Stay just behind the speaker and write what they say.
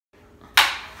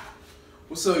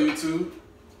What's up, YouTube?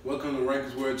 Welcome to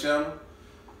Rankins World channel.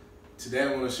 Today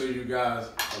I want to show you guys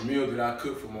a meal that I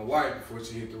cooked for my wife before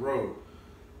she hit the road.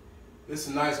 It's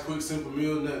a nice, quick, simple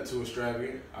meal, nothing too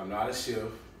extravagant. I'm not a chef,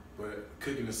 but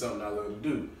cooking is something I love to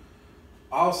do.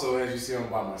 Also, as you see, I'm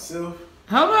by myself.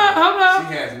 Hold on.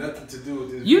 She has nothing to do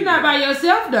with this You're video. not by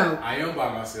yourself, though. I am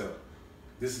by myself.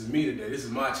 This is me today. This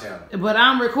is my channel. But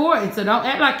I'm recording, so don't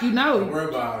act like you know. Don't worry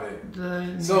about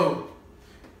it. So,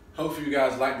 hopefully you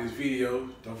guys like this video.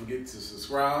 Don't forget to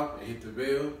subscribe and hit the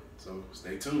bell. So,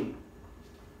 stay tuned.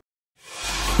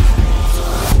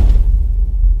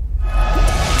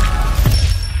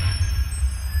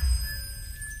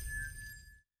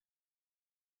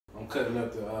 I'm cutting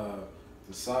up the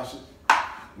sausage.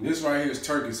 And this right here is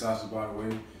turkey sausage, by the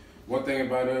way. One thing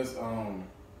about us, a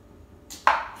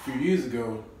few years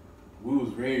ago, we was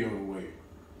very overweight.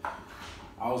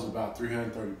 I was about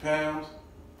 330 pounds.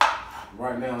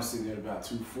 Right now I'm sitting at about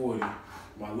 240.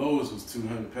 My lowest was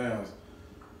 200 pounds.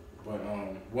 But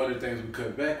one of the things we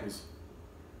cut back was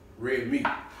red meat.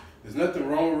 There's nothing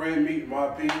wrong with red meat in my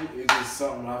opinion. It's just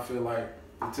something I feel like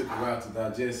it took a while to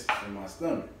digest in my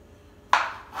stomach.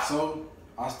 So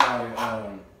I started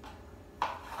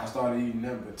eating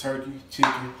nothing but turkey,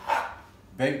 chicken,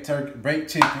 baked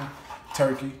chicken,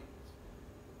 turkey,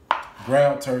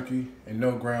 ground turkey, and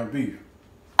no ground beef.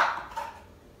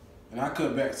 And I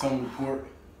cut back some of the pork.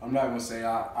 I'm not gonna say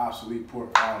I obsolete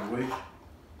pork all the way.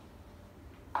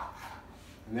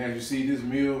 And as you see, this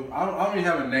meal, I don't even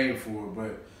have a name for it,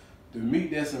 but the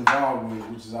meat that's involved with it,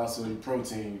 which is also the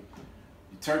protein,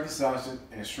 the turkey sausage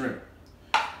and shrimp.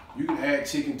 You can add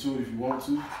chicken to it if you want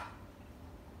to.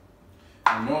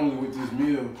 And normally with this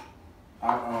meal,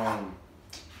 I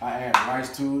add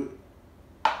rice to it.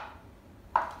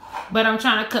 But I'm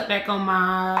trying to cut back on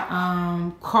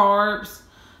my carbs.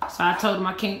 So I told him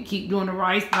I can't keep doing the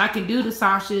rice, but I can do the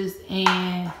sausages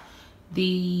and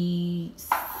the,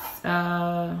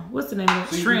 what's the name of it?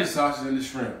 So Shrimp. you do the sausage and the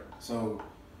shrimp. So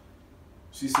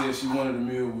she said she wanted a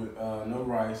meal with no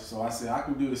rice. So I said I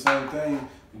can do the same thing,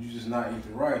 and you just not eat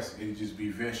the rice. It'd just be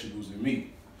vegetables and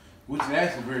meat, which is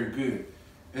actually very good.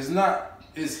 It's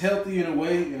healthy in a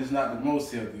way, and it's not the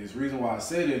most healthiest. The reason why I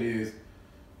say that is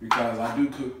because I do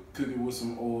cook it with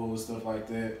some oil and stuff like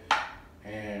that.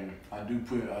 And I do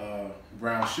put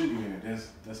brown sugar in it.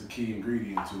 That's a key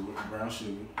ingredient to it, brown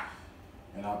sugar.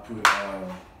 And I put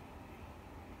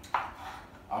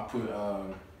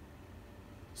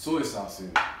soy sauce in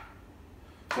it.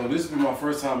 So this will be my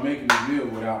first time making this meal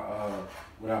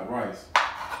without rice.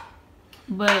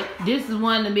 But this is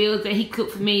one of the meals that he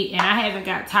cooked for me, and I haven't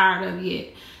got tired of it yet.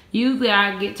 Usually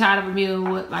I get tired of a meal in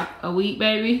what, like a week,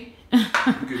 baby? You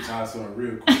get tired of something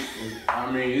real quick.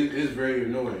 I mean, it's very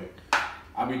annoying.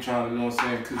 I be trying to, you know what I'm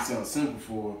saying, cook something simple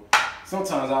for her.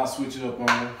 Sometimes I'll switch it up on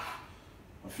her.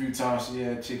 A few times she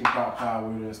had chicken pot pie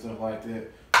with her and stuff like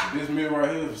that. But this meal right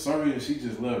here, for some reason, she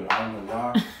just loved it. I don't know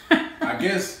why. I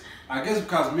guess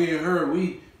because me and her,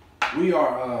 we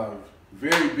are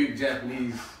very big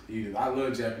Japanese eaters. I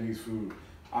love Japanese food.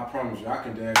 I promise you, I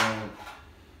can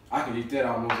eat that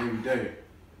almost every day.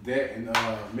 That and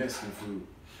Mexican food.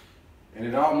 And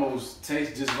it almost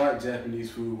tastes just like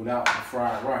Japanese food without the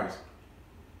fried rice.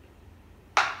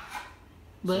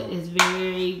 But it's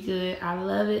very good. I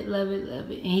love it, love it, love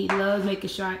it. And he loves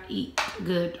making sure I eat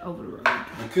good over the road.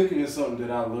 And cooking is something that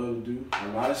I love to do.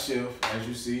 I'm not a chef. As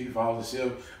you see, if I was a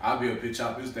chef, I'd be able to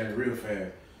chop this thing real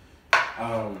fast.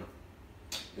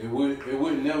 It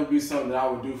would never be something that I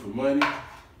would do for money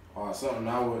or something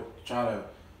I would try to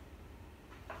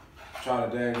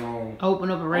daggone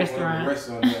open up a restaurant. Open up a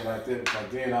restaurant like that,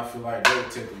 because then I feel like that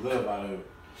would take the love out of it.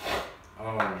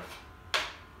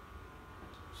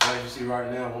 So as you see right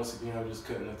now, once again, I'm just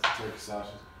cutting up the turkey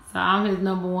sausage. So I'm his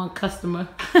 #1 customer.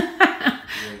 Yeah,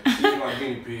 she's my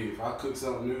guinea pig. If I cook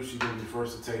something new, she's gonna be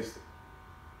first to taste it.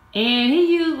 And you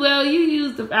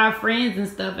use our friends and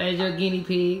stuff as your guinea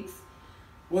pigs.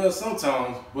 Well,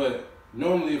 sometimes, but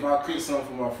normally if I cook something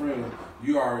for my friend,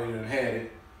 you already done had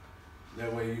it.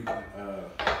 That way you can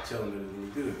tell them that it's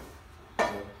really good. So,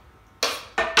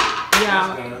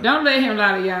 y'all, don't let him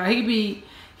lie to y'all. He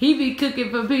be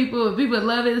cooking for people. People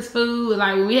love his food.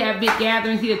 Like when we have big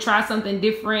gatherings, he'll try something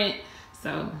different.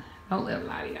 So don't let him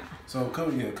lie to y'all. So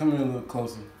come here a little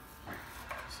closer.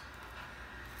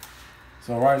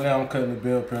 So right now I'm cutting the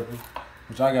bell pepper,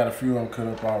 which I got a few of them cut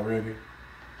up already.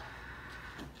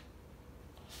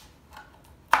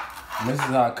 And this is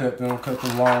how I cut them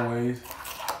long ways.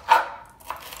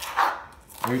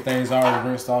 Everything's already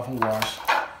rinsed off and washed.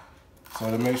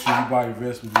 So to make sure you buy your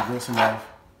vegetables, you rinse them off.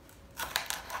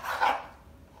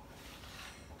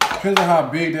 depends on how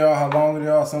big they are, how long they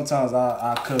are. Sometimes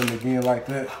I cut them again like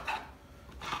that.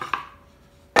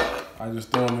 I just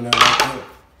throw them in there like that.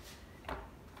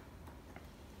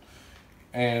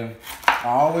 And I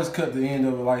always cut the end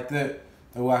of it like that.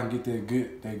 That way I can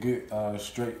get that good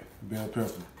straight bell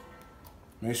pepper.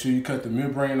 Make sure you cut the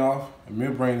membrane off. The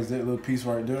membrane is that little piece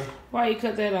right there. Why you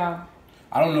cut that off?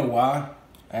 I don't know why.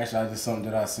 Actually, that's just something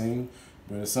that I seen.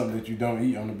 But it's something that you don't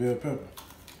eat on the bell pepper.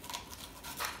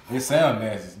 It sounds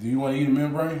nasty. Do you want to eat a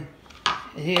membrane?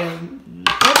 Yeah,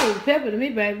 pepper is pepper to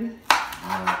me, baby.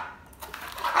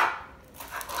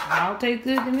 All tastes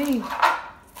good to me.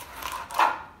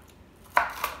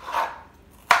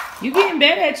 You getting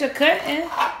better at your cutting.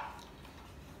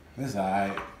 It's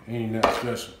alright. Ain't nothing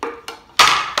special.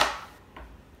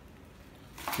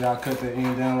 See how I cut that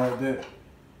end down like that?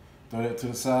 Throw that to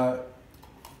the side.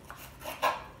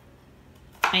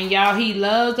 And y'all, he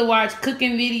loves to watch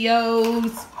cooking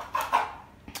videos.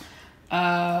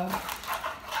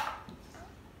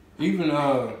 Even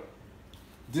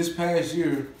this past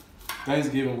year,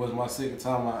 Thanksgiving was my second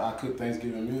time I cooked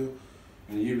Thanksgiving meal.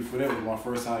 And the year before that was my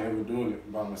first time ever doing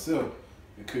it by myself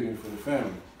and cooking for the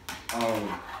family.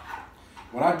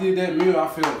 When I did that meal, I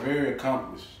felt very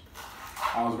accomplished.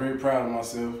 I was very proud of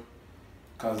myself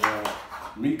because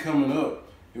me coming up,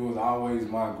 it was always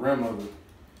my grandmother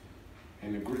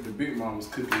and the big mom was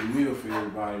cooking a meal for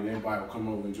everybody, and everybody would come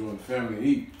over and join the family and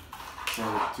eat. So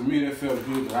to me, that felt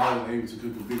good that I was able to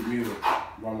cook a big meal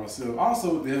by myself.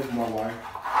 Also with the help of my wife,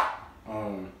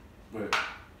 but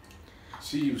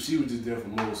she was just there for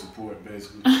moral support,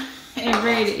 basically. And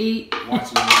ready to eat.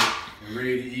 Watching me and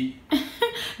ready to eat.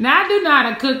 Now I do know how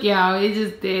to cook, y'all. It's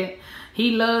just that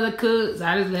he loves to cook, so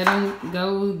I just let him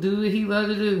go do what he loves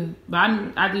to do. But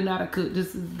I do know how to cook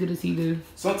just as good as he do.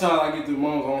 Sometimes I get the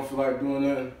moments I don't feel like doing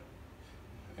nothing.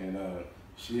 And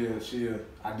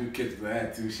I do catch the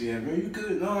attitude. She had, man, you cook?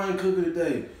 No, I ain't cooking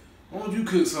today. Why don't you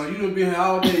cook something? You done been here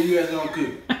all day, you guys don't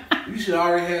cook. You should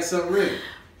already have something ready.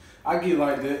 I get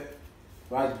like that,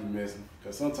 but I just be messing.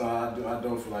 Because sometimes I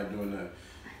don't feel like doing that.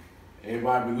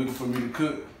 Everybody be looking for me to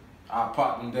cook. I'll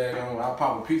pop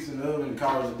a pizza in the oven and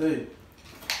call it a day.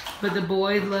 But the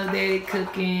boys love daddy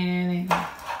cooking. And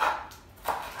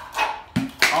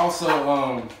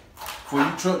also, for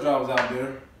you truck drivers out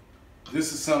there,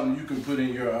 this is something you can put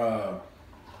in your,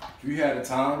 if you had the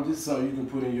time, this is something you can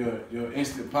put in your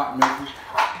Instant Pot maker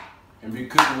and be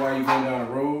cooking while you're going down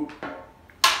the road.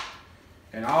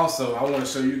 And also, I want to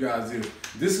show you guys this.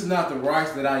 This is not the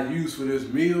rice that I use for this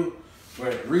meal,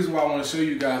 but the reason why I want to show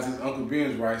you guys this Uncle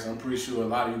Ben's rice, I'm pretty sure a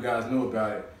lot of you guys know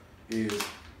about it, is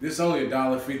this is only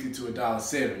 $1.50 to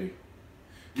 $1.70.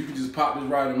 You can just pop this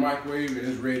right in the microwave and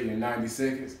it's ready in 90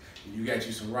 seconds. And you got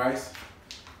you some rice,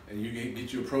 and you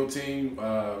get your protein,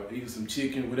 either some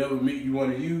chicken, whatever meat you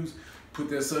want to use. Put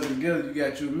that sucker together, you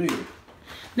got your meal.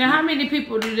 now, how many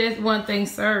people do this one thing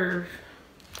serve?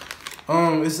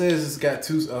 It says it's got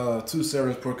two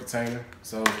servings per container.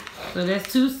 So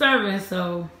that's 2 servings.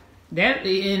 So that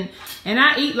and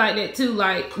I eat like that too.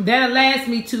 Like that'll last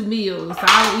me 2 meals. So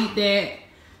I'll eat that.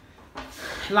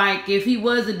 Like if he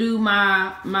was to do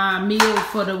my meal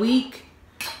for the week,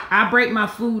 I break my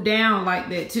food down like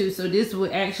that too. So this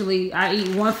would actually, I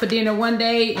eat one for dinner one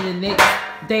day, and the next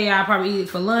day I probably eat it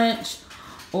for lunch,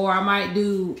 or I might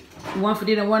do one for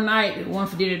dinner one night and one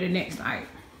for dinner the next night.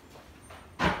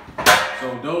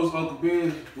 So those Uncle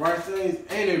Ben's rice things,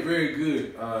 ain't they very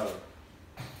good?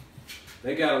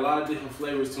 They got a lot of different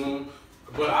flavors to them,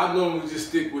 but I normally just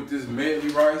stick with this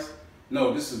medley rice.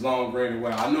 No, this is long grain and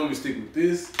white. I normally stick with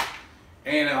this,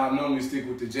 and I normally stick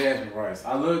with the jasmine rice.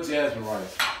 I love jasmine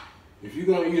rice. If you're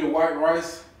gonna eat a white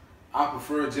rice, I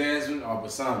prefer jasmine or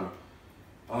balsamic.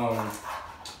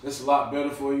 It's a lot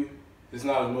better for you. It's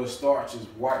not as much starch as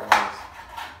white rice.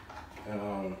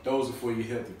 And those are for you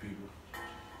healthy people.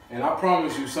 And I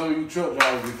promise you, some of you truck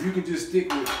drivers, if you can just stick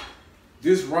with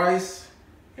this rice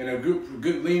and a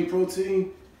good lean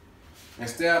protein and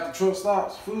stay out the truck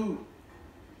stops food,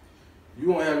 you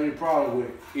won't have any problem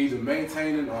with either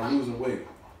maintaining or losing weight.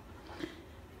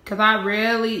 Cause I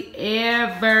rarely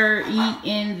ever eat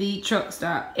in the truck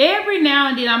stop. Every now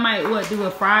and then I might do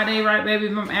a Friday, right, baby,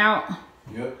 if I'm out.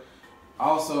 Yep.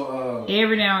 Also,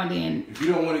 every now and then. If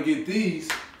you don't want to get these,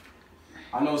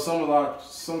 I know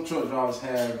some truck drivers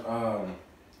have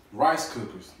rice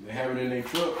cookers. They have it in their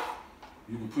truck.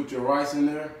 You can put your rice in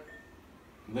there,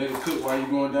 let it cook while you're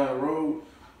going down the road.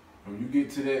 When you get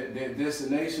to that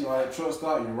destination or that truck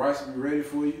stop, your rice will be ready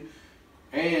for you.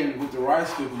 And with the rice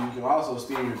cooker, you can also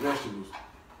steam your vegetables.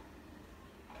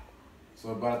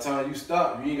 So by the time you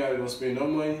stop, you ain't got to go spend no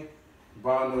money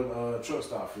buying no truck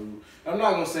stop food. I'm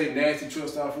not going to say nasty truck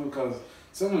stop food because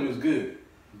some of it is good,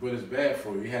 but it's bad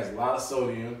for you. It has a lot of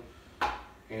sodium,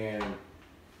 and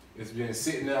it's been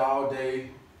sitting there all day,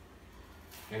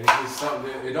 and it's just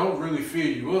something that it don't really fill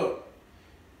you up.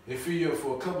 It fill you up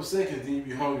for a couple seconds, then you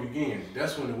be hungry again.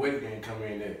 That's when the weight gain come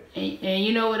in there. And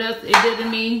you know what else it did to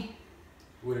me?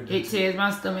 What it tears my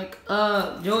stomach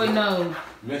up. Joey knows.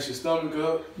 Mess your stomach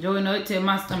up. Joey knows it tears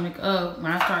my stomach up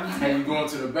when I start eating. And you going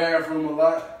to the bathroom a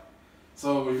lot.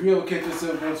 So if you ever catch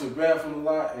yourself going to the bathroom a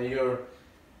lot and your,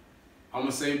 I'm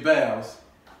gonna say bowels,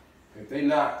 if they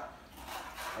not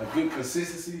a good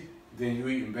consistency, then you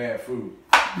eating bad food.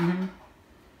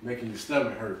 Making your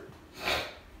stomach hurt.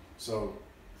 So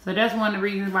that's one of the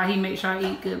reasons why he makes sure I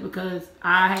eat good, because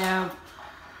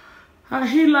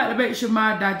he like to make sure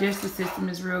my digestive system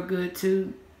is real good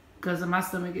too, because my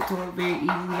stomach get tore up very easily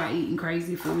by eating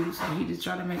crazy food. So he just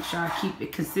try to make sure I keep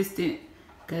it consistent,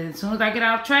 because as soon as I get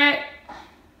off track,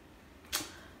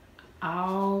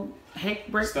 I'll heck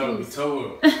break stomach loose. Be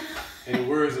tore up. In the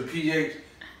words of PH,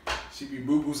 she be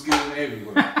boo-boo skidding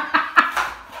everywhere.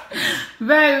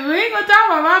 Baby, we ain't gonna talk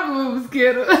about my boo-boo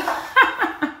skittle.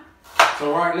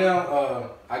 So right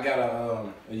now, I got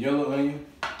a yellow onion.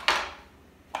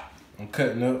 I'm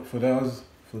cutting up for those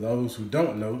who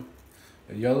don't know.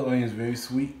 The yellow onion is very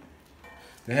sweet.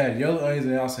 They had yellow onions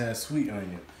and they also had sweet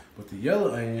onion. But the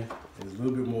yellow onion is a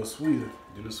little bit more sweeter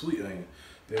than the sweet onion.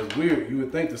 That's weird. You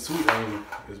would think the sweet onion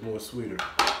is more sweeter,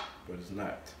 but it's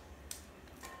not.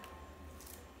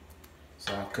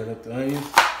 So I'll cut up the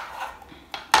onions.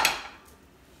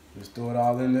 Just throw it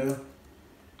all in there.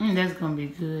 That's gonna be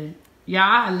good. Y'all,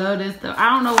 I love this stuff. I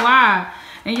don't know why.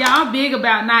 And y'all big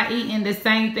about not eating the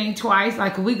same thing twice.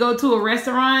 Like if we go to a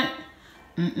restaurant,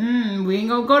 we ain't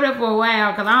gonna go there for a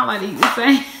while because I don't like to eat the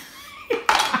same.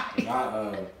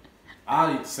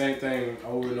 I eat the same thing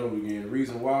over and over again. The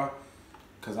reason why,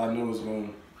 because I know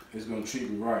it's gonna treat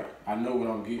me right. I know what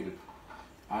I'm getting.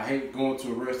 I hate going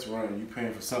to a restaurant and you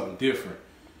paying for something different,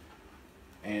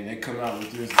 and they come out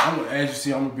with this. As you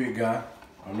see, I'm a big guy.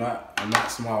 I'm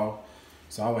not small.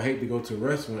 So I would hate to go to a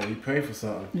restaurant and you pay for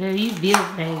something. Yeah, you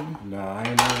built, baby. Nah, I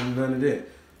ain't none of that.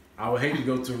 I would hate to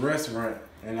go to a restaurant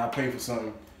and I pay for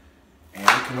something and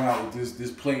they come out with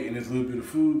this plate and this little bit of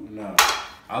food. Nah,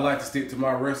 I like to stick to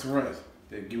my restaurants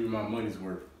that give me my money's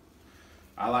worth.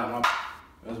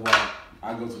 That's why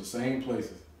I go to the same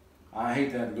places. I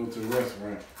hate to have to go to a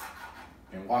restaurant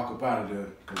and walk up out of there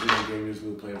because they don't give me this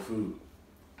little plate of food.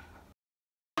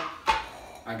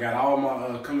 I got all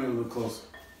my, come in a little closer.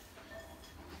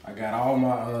 I got all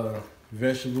my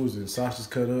vegetables and sausages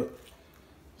cut up.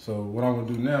 So what I'm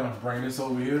gonna do now, bring this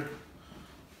over here.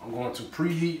 I'm going to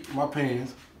preheat my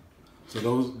pans.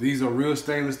 So these are real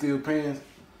stainless steel pans.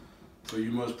 So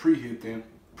you must preheat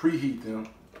them.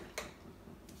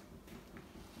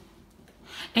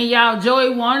 And y'all,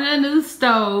 Joey wanted a new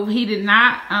stove. He did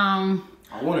not. I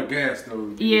want a gas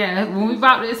stove. Yeah, when we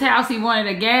bought this house, he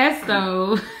wanted a gas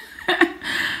stove.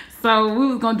 So we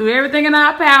was gonna do everything in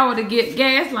our power to get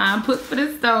gas line put for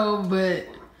the stove, but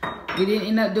we didn't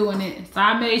end up doing it. So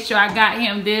I made sure I got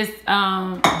him this.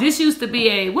 This used to be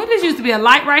a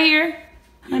light right here,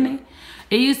 honey.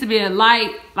 It used to be a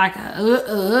light, like a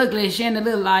ugly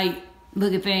chandelier light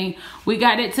looking thing. We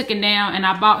got that taken down, and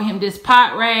I bought him this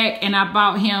pot rack, and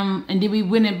then we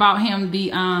went and bought him the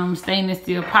stainless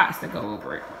steel pots to go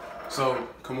over it. So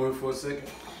come over for a second.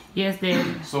 Yes,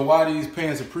 Daddy. So while these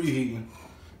pans are preheating,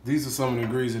 these are some of the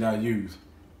ingredients that I use.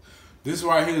 This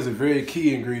right here is a very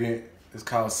key ingredient. It's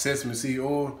called sesame seed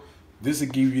oil. This will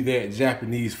give you that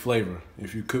Japanese flavor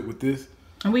if you cook with this.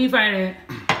 And where you find it?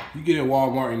 You get it at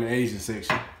Walmart in the Asian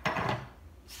section.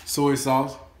 Soy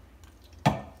sauce.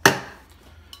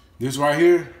 This right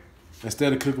here,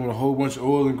 instead of cooking with a whole bunch of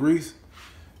oil and grease,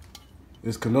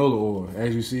 it's canola oil.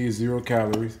 As you see, it's 0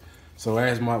 calories. So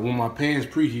when my pans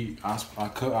preheat,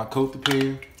 I coat the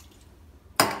pan.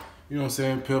 You know what I'm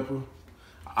saying? Pepper.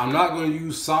 I'm not going to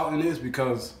use salt in this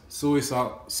because soy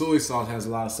sauce has a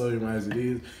lot of sodium as it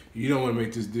is. You don't want to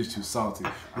make this dish too salty,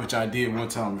 which I did one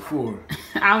time before.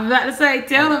 I was about to say,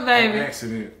 tell him, baby. On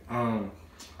accident.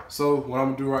 So what I'm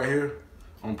going to do right here,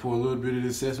 I'm going to pour a little bit of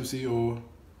this sesame seed oil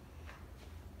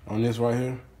on this right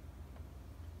here.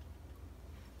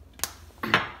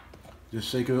 Just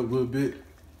shake it up a little bit.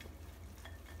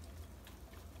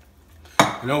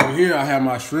 And over here, I have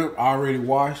my shrimp already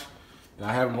washed. And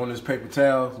I have them on this paper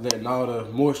towel, letting all the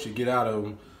moisture get out of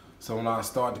them. So when I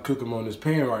start to cook them on this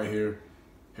pan right here,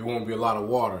 it won't be a lot of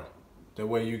water. That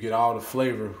way you get all the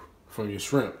flavor from your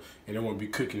shrimp, and it won't be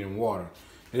cooking in water.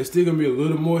 And it's still gonna be a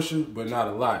little moisture, but not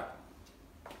a lot.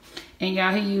 And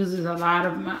y'all, he uses a lot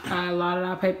of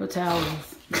our paper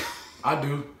towels. I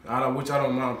do, which I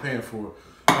don't mind paying for.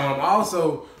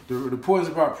 Also, the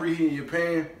poison about preheating your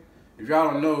pan. If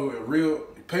y'all don't know, when you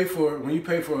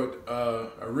pay for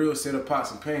a real set of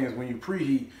pots and pans, when you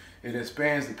preheat, it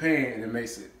expands the pan and it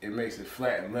makes it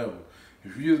flat and level.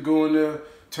 If you just go in there,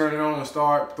 turn it on and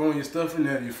start throwing your stuff in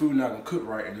there, your food not gonna cook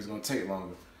right and it's gonna take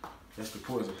longer. That's the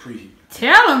poison of preheat.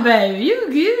 Tell them, baby.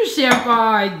 You Chef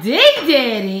RD,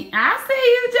 Daddy. I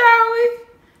see you, Joey.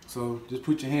 So just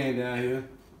put your hand down here.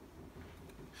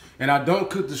 And I don't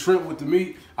cook the shrimp with the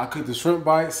meat. I cook the shrimp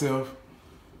by itself.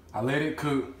 I let it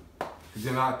cook.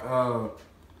 Then I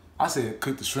said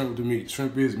cook the shrimp with the meat.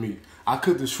 Shrimp is meat. I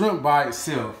cook the shrimp by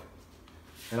itself.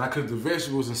 And I cook the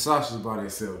vegetables and sausages by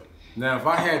themselves. Now, if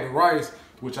I had the rice,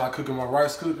 which I cook in my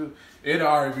rice cooker, it'll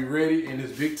already be ready in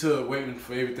this big tub waiting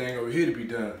for everything over here to be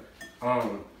done.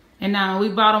 And we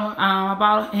bought him. I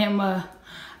bought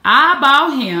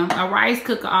him a rice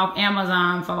cooker off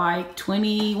Amazon for like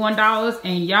 $21,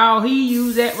 and y'all, he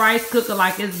used that rice cooker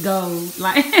like it's gold.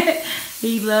 Like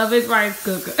he love his rice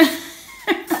cooker.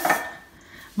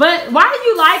 But why do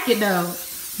you like it though?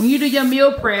 When you do your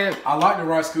meal prep, I like the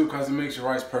rice cooker because it makes your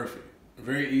rice perfect.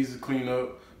 Very easy to clean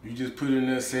up. You just put it in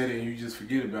there, set it, and you just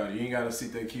forget about it. You ain't gotta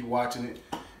sit there, keep watching it.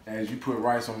 As you put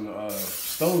rice on the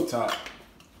stove top,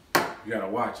 you gotta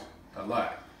watch it a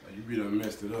lot. Like you really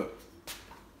messed it up.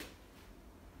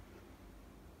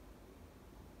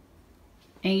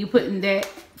 And you putting that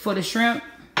for the shrimp?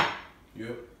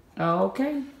 Yep. Oh,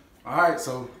 okay. All right,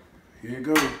 so here it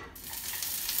goes.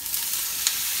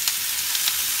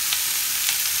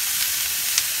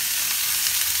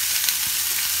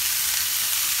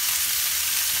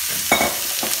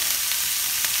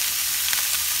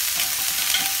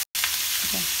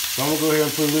 So I'm gonna go ahead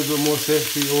and put a little bit more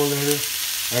sesame oil in here.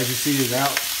 As you see, it's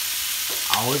out.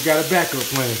 I always got a backup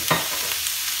plan.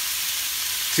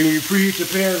 See, when you preheat the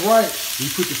pan right, when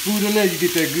you put the food in there, you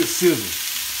get that good sizzle.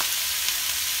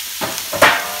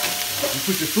 You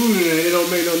put your food in there, it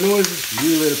don't make no noises,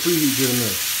 you let it preheat good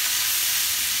enough.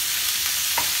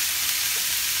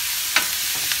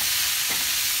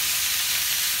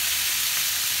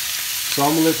 So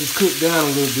I'm gonna let this cook down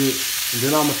a little bit, and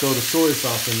then I'm gonna throw the soy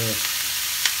sauce in there.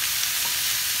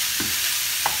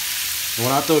 And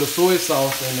when I throw the soy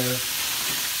sauce in there,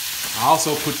 I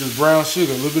also put this brown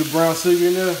sugar, a little bit of brown sugar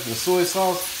in there, and soy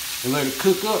sauce, and let it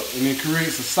cook up, and it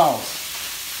creates a sauce.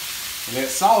 And that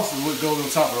sauce is what goes on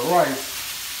top of the rice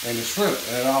and the shrimp,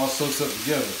 and it all soaks up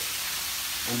together.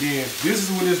 And then this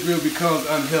is when this meal becomes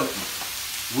unhealthy,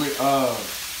 with the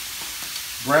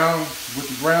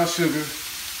brown sugar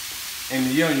and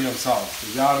the yum yum sauce.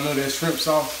 If y'all know that shrimp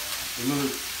sauce, the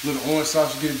little orange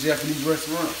sauce you get at a Japanese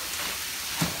restaurant.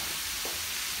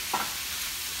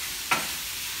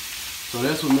 So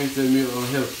that's what makes that meal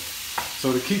unhealthy.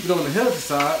 So to keep it on the healthy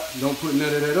side, don't put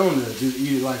none of that on there. Just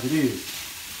eat it like it is.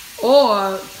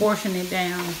 Or portion it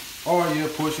down. Or yeah,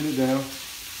 portion it down.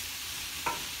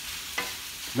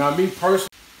 Now me personally,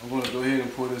 I'm gonna go ahead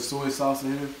and pour this soy sauce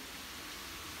in here.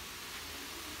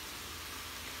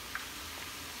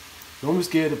 Don't be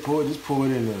scared to pour it, just pour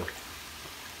it in there.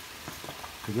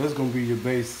 Cause that's gonna be your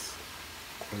base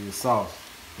of your sauce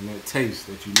and that taste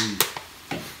that you need.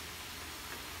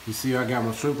 You see I got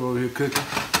my shrimp over here cooking.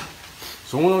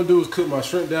 So what I'm gonna do is cook my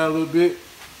shrimp down a little bit.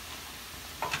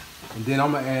 And then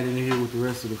I'm gonna add it in here with the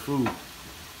rest of the food.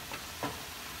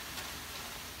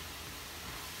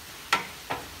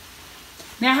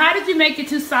 Now how did you make it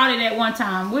too salty that one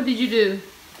time? What did you do?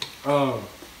 I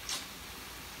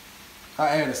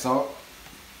added salt.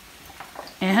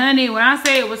 And honey, when I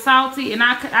said it was salty, and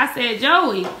I said,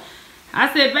 Joey,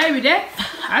 I said, baby, that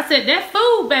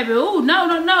food, baby, ooh,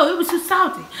 no, it was too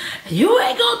salty. You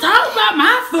ain't gonna talk about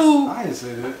my food. I didn't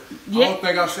say that. Yeah. I don't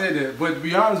think I said that. But to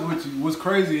be honest with you, what's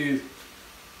crazy is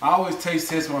I always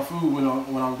test my food when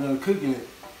I'm done cooking it.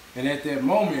 And at that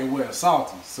moment, it was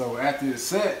salty. So after it's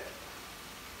set,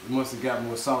 it must have got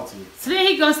more salty. So then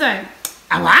he gonna say,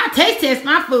 oh, well, I test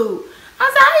my food. I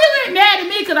said, how you get mad at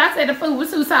me because I said the food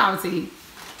was too salty?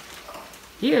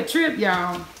 He a trip,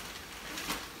 y'all.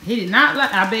 He did not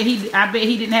like. I bet he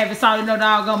didn't have it salty no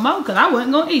doggone more because I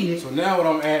wasn't gonna eat it. So now what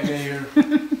I'm adding in here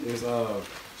is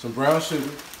some brown sugar.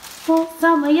 Want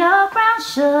some of your brown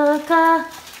sugar?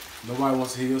 Nobody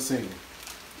wants to hear your singing.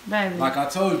 Baby. Like I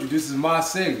told you, this is my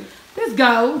segment. Just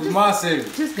go. This is my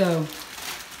segment. Just go.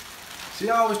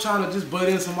 She always trying to just butt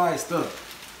in somebody's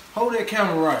stuff. Hold that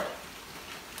camera right.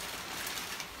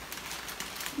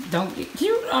 Don't get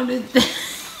cute on this.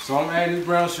 So I'm adding this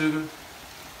brown sugar.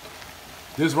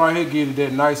 This right here gives it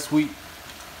that nice sweet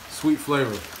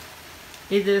flavor.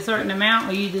 Is it a certain amount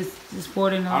or you just pour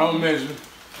it in? I don't measure.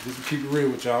 Just to keep it real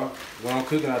with y'all. When I'm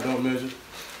cooking, I don't measure.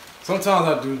 Sometimes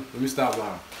I do. Let me stop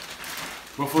lying.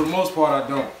 But for the most part, I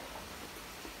don't.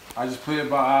 I just play it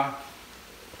by eye.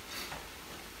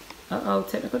 Uh-oh,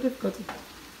 technical difficulty.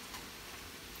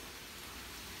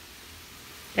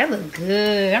 That look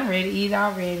good. I'm ready to eat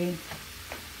already.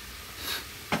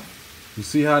 You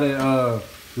see how that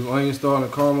the onions starting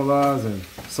to caramelize and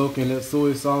soak in that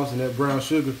soy sauce and that brown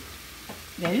sugar?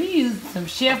 Yeah, you use some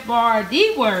Chef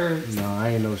Boyardee words. No, I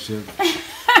ain't no chef. But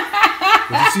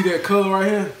you see that color right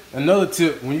here? Another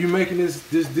tip, when you're making this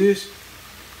dish,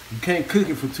 you can't cook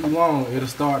it for too long. It'll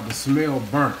start to smell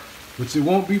burnt. Which it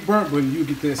won't be burnt, but you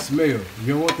get that smell. You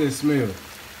don't want that smell.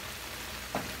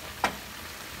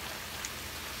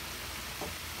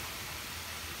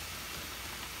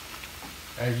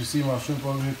 As you see my shrimp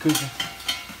over here cooking.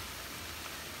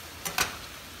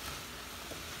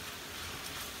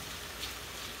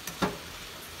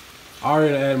 I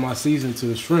already added my seasoning to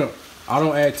the shrimp. I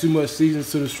don't add too much seasoning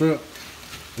to the shrimp.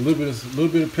 A little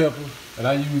bit of pepper, and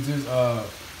I use this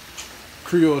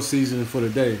Creole seasoning for the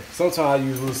day. Sometimes I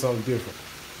use a little something different.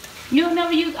 You don't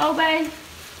never use Obey?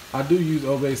 I do use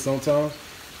Obey sometimes,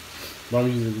 but I'm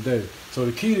using it today. So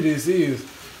the key to this is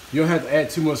you don't have to add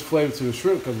too much flavor to the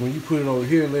shrimp, because when you put it over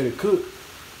here and let it cook,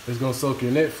 it's gonna soak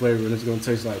in that flavor and it's gonna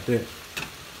taste like that.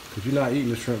 Because you're not eating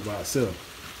the shrimp by itself.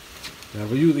 Now,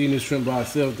 if you was eating the shrimp by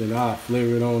itself, then I'll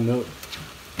flavor it on up,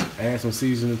 add some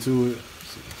seasoning to it,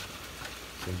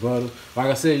 some butter. Like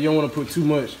I said, you don't want to put too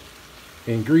much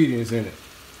ingredients in it.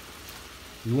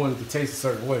 You want it to taste a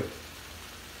certain way.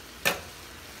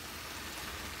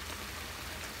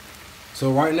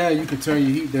 So right now, you can turn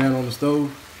your heat down on the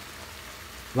stove.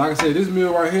 Like I said, this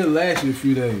meal right here lasts you a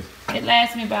few days. It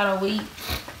lasts me about a week.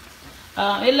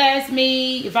 It lasts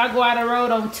me, if I go out the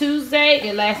road on Tuesday,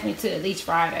 it lasts me till at least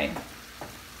Friday.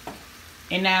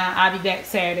 And now I'll be back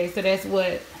Saturday. So that's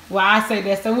what, well, I say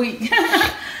that's a week.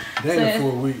 That ain't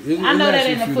for a week. I know that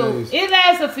ain't a full. It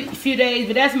lasts a few days,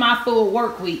 but that's my full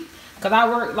work week. Because I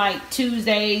work like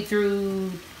Tuesday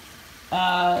through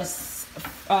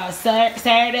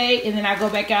Saturday, and then I go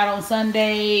back out on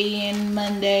Sunday and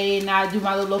Monday, and I do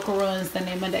my little local runs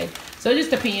Sunday and Monday. So it just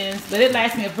depends, but it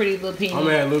lasts me a pretty little penny. I'm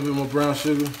gonna add a little bit more brown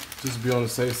sugar, just to be on the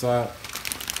safe side.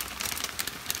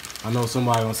 I know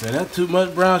somebody gonna say that's too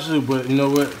much brown sugar, but you know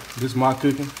what? This is my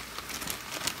cooking,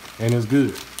 and it's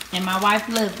good. And my wife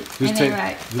loves it.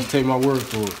 Just take my word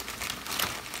for it.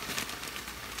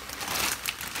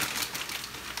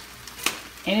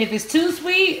 And if it's too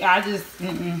sweet, I just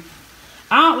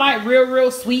I don't like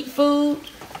real sweet food.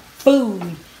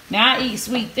 Now I eat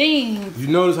sweet things. You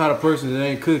notice how the person that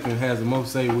ain't cooking has the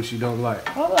most say what she don't like.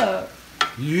 Hold up.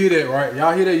 You hear that, right?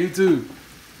 Y'all hear that, you too?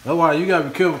 That's why you gotta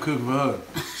be careful cooking for her.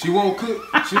 She won't cook.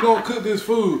 She gonna cook this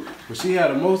food, but she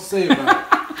had the most to say about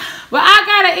it. Well, I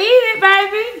gotta eat it,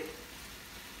 baby.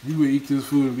 You would eat this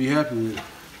food and be happy with it.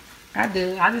 I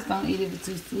do. I just don't eat it if it's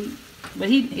too sweet. But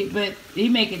he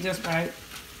make it just right.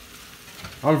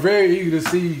 I'm very eager to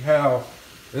see how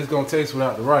it's gonna taste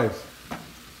without the rice.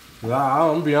 I'm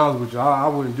gonna be honest with you, I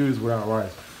wouldn't do this without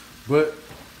rice. But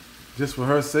just for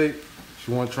her sake,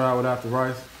 she wanna try it without the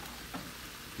rice.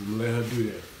 I'm gonna let her do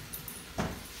that.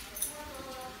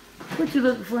 What you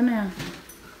looking for now?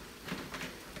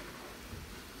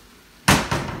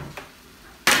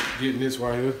 Getting this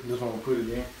right here. This one I'm gonna put it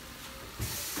in.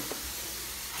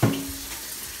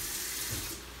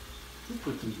 Who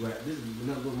put this right? This is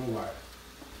another one right.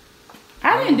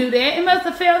 I didn't do that. It must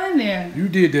have fell in there. You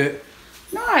did that.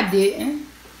 No, I didn't.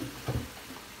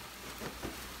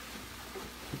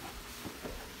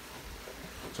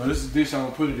 So this is the dish I'm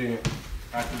gonna put it in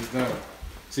after it's done.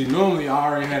 See, normally I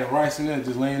already had the rice in there,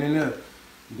 just laying in there.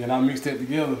 Then I mix that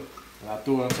together and I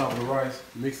throw it on top of the rice,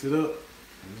 mix it up,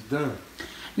 and it's done.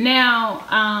 Now,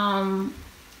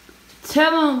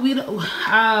 tell him we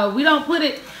don't put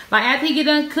it, like after he get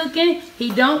done cooking,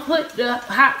 he don't put the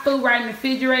hot food right in the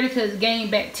refrigerator because it gain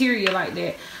bacteria like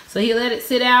that. So he let it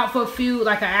sit out for a few,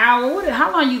 like an hour. How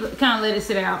long you kind of let it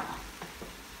sit out?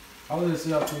 I let it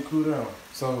sit out till it cool down.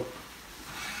 So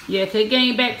yeah, because it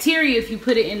gain bacteria if you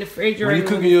put it in the refrigerator. When you're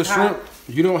cooking your shrimp,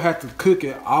 you don't have to cook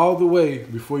it all the way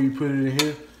before you put it in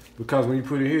here, because when you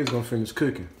put it here, it's gonna finish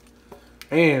cooking.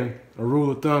 And a rule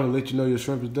of thumb to let you know your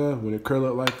shrimp is done, when it curl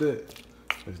up like that,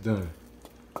 it's done.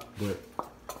 But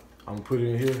I'm gonna put it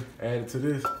in here, add it to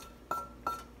this.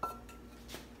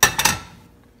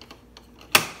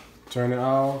 Turn it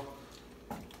off.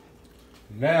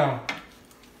 Now,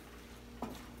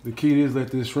 the key is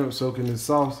let this shrimp soak in this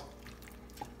sauce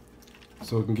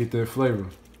so it can get that flavor.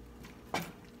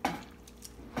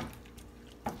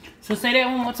 So say that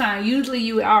one more time. Usually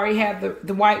you already have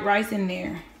the white rice in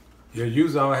there. Yeah,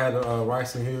 usually I have the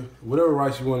rice in here. Whatever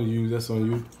rice you want to use, that's on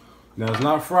you. Now, it's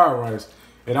not fried rice.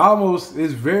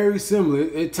 It's very similar.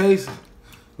 It tastes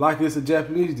like it's a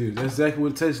Japanese dish. That's exactly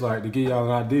what it tastes like, to give y'all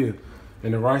an idea.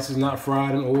 And the rice is not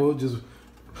fried in oil, just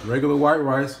regular white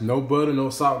rice, no butter, no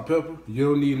salt and pepper. You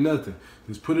don't need nothing.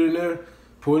 Just put it in there,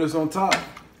 pour this on top,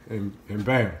 and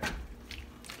bam.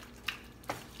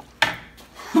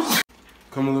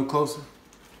 Come a little closer.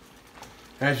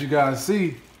 As you guys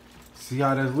see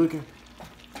how that's looking?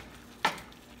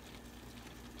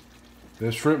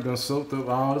 The shrimp done soaked up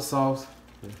all the sauce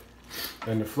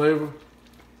and the flavor.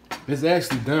 It's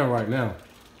actually done right now.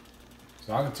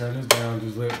 So I can turn this down,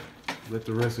 just let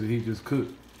the rest of the heat just cook.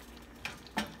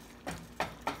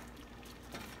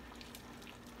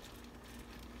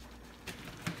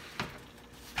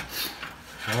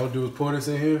 All I'll do is pour this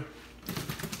in here.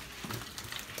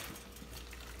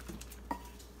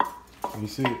 You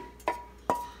see it?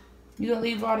 You gonna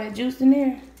leave all that juice in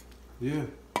there? Yeah.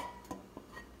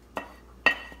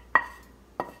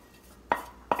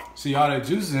 See, all that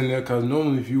juice is in there because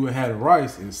normally if you would have the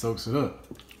rice, it soaks it up.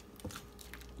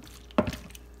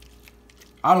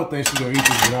 I don't think she's gonna eat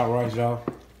this without rice, y'all.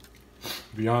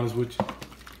 To be honest with you.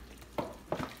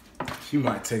 She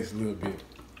might taste a little bit.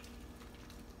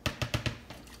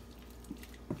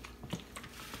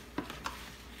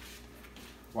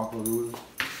 Walk over with her.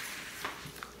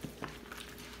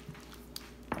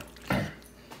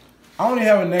 I don't even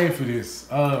have a name for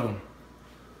this. I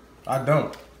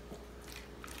don't.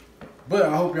 But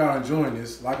I hope y'all enjoying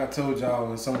this. Like I told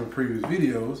y'all in some of the previous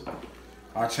videos,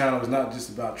 our channel is not just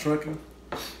about trucking.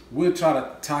 We'll try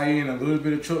to tie in a little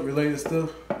bit of truck related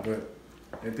stuff, but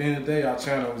at the end of the day, our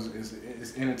channel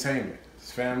is entertainment.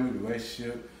 It's family,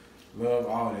 relationship, love,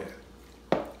 all that.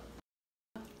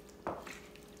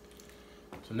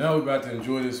 So now we're about to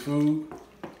enjoy this food.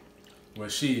 Well,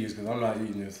 she is, because I'm not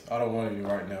eating this. I don't want to eat it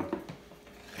right now.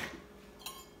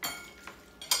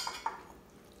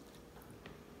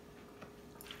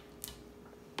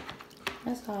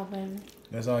 That's all, baby.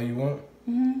 That's all you want?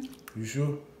 Mm-hmm. You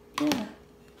sure? Yeah.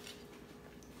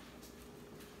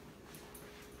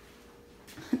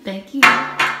 Thank you.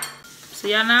 So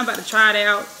y'all now I'm about to try it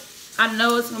out. I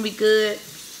know it's gonna be good.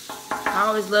 I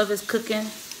always love his cooking.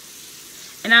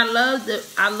 And I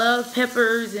love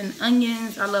peppers and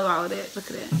onions. I love all of that. Look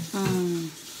at that.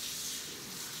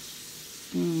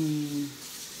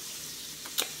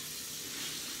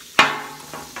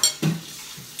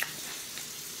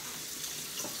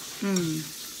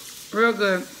 Real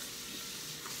good.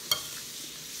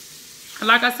 And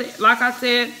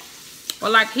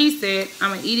like he said,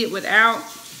 I'm gonna eat it without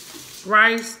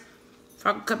rice. If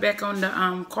I can cut back on the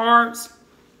carbs.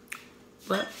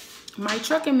 But my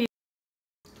trucking me.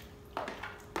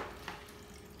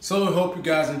 So I hope you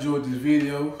guys enjoyed this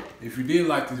video. If you did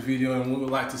like this video and would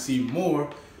like to see more,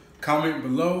 comment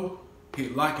below,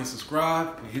 hit like and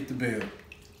subscribe, and hit the bell.